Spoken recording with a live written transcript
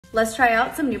Let's try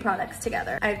out some new products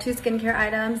together. I have 2 skincare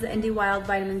items, the Indie Wild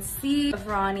Vitamin C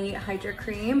Vrani Hydra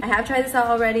Cream. I have tried this out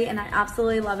already and I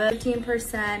absolutely love it.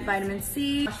 15% vitamin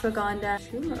C, ashwagandha,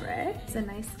 turmeric. It's a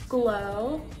nice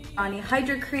glow. Vrani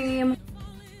Hydra Cream.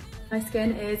 My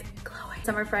skin is glowing.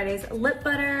 Summer Fridays lip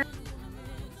butter.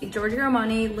 Giorgio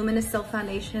Armani Luminous Silk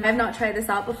Foundation. I have not tried this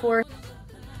out before.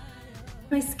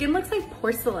 My skin looks like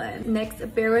porcelain.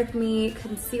 NYX Bear With Me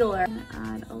Concealer.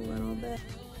 Add a little bit.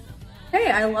 Hey,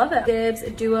 I love it. Dibs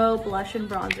Duo Blush and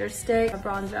Bronzer Stick. A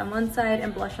bronzer on one side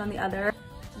and blush on the other.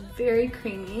 Very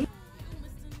creamy.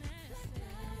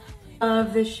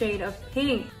 Love the shade of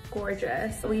pink.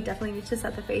 Gorgeous. We definitely need to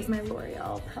set the face. My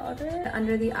L'Oreal powder.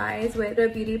 Under the eyes with the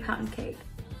Beauty Pound Cake.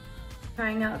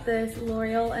 Trying out this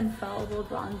L'Oreal Infallible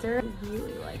Bronzer. I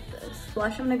really like this.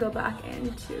 Blush, I'm gonna go back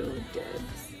into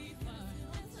Dibs.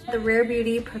 The Rare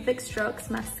Beauty Perfect Strokes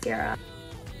Mascara.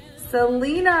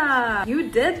 Selena, you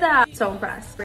did that. So impressed.